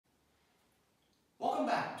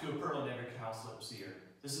Welcome back to A Pearl in Every Cowslip's Ear.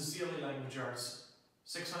 This is CLE Language Arts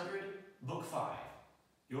 600, Book 5.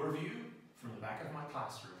 Your view from the back of my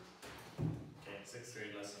classroom. Okay, 6th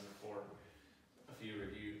grade lesson 4. A few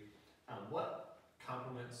review. What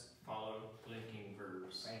complements follow linking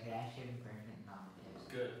verbs? Private action, permanent nominative.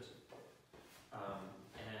 Good.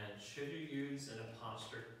 And should you use an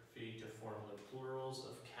apostrophe to form the plurals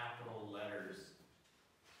of capital letters?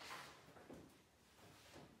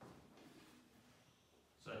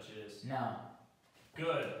 Such as? No.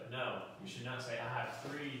 Good. No. You should not say, I have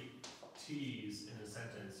 3 T's in a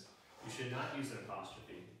sentence. You should not use an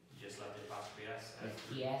apostrophe. You just let the apostrophe S. Just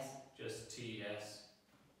TS? Just TS.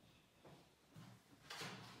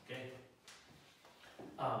 Okay.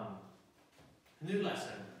 New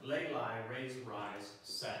lesson. Lay, lie, raise, rise,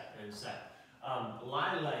 set, and set.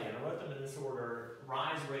 Lie, lay, and I wrote them in this order.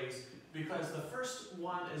 Rise, raise, because the first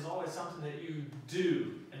one is always something that you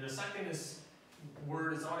do, and the second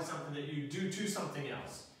word is always something that you do to something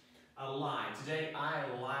else. Lie. Today I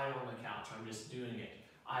lie on the couch. I'm just doing it.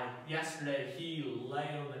 Yesterday he lay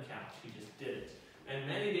on the couch. He just did it. And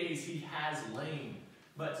many days he has lain.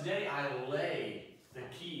 But today I lay the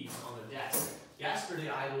keys on the desk. Yesterday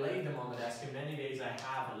I laid them on the desk, and many days I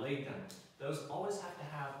have laid them. Those always have to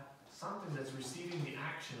have something that's receiving the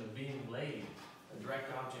action of being laid, a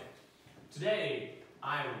direct object. Today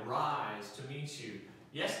I rise to meet you.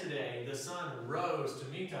 Yesterday the sun rose to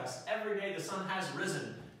meet us. Every day the sun has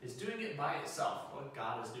risen. It's doing it by itself. Well,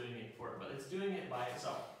 God is doing it for it, but it's doing it by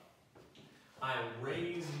itself. I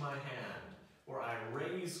raise my hand, or I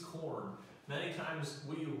raise corn. Many times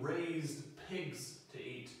we raised pigs to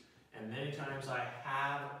eat, and many times I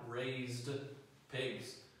have raised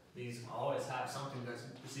pigs. These always have something that's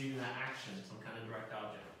receiving that action, some kind of direct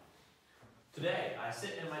object. Today, I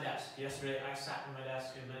sit in my desk. Yesterday, I sat in my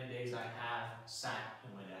desk, and many days I have sat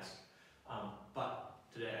in my desk. But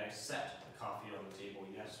today, I set the coffee on the table.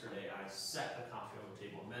 Yesterday, I set the coffee on the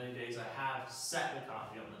table. Many days, I have set the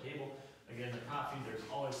coffee on the table. Again, the coffee, there's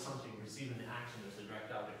always something receiving the action. There's a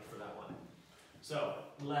direct object for that one. So,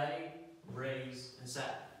 lay, raise, and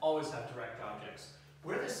set always have direct objects.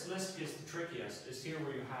 Where this list gets the trickiest is here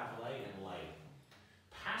where you have lay and lay.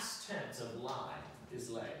 Past tense of lie is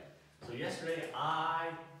lay. So yesterday I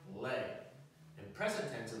lay. And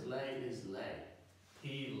present tense of lay is lay.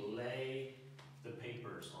 He lay the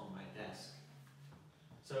papers on my desk.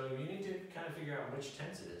 So you need to kind of figure out which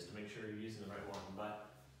tense it is to make sure you're using the right one. But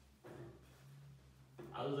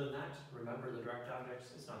other than that, remember the direct objects.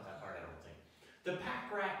 It's not that hard, I don't think. The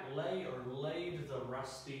pack rat lay or laid the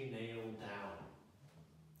rusty nail down.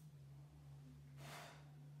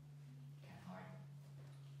 Kind of hard.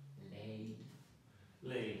 Laid.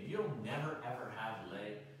 Laid. You'll never ever have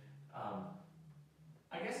lay.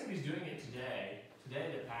 I guess if he's doing it today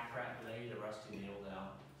the pack rat laid a rusty nail down.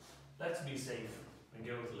 Let's be safe and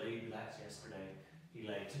go with laid. That's yesterday. He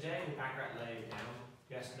laid. Today the pack rat laid it down.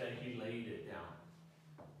 Yesterday he laid it down.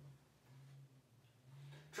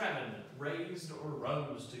 Trevin raised or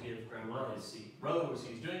rose to give grandma his seat. Rose,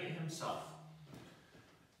 he's doing it himself.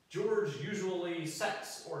 George usually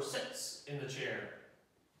sets or sits in the chair.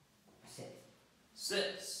 Sit.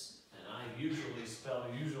 Sits. And I usually spell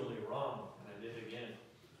usually wrong. And I did again.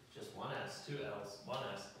 Just one S, 2 L's, 1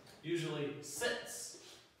 S. Usually sits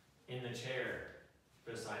in the chair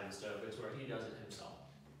beside the stove. It's where he does it himself.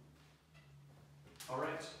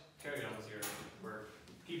 Alright, carry on with your work.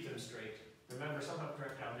 Keep them straight. Remember, some have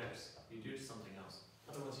direct objects. You do to something else.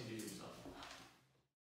 Other ones you do to yourself.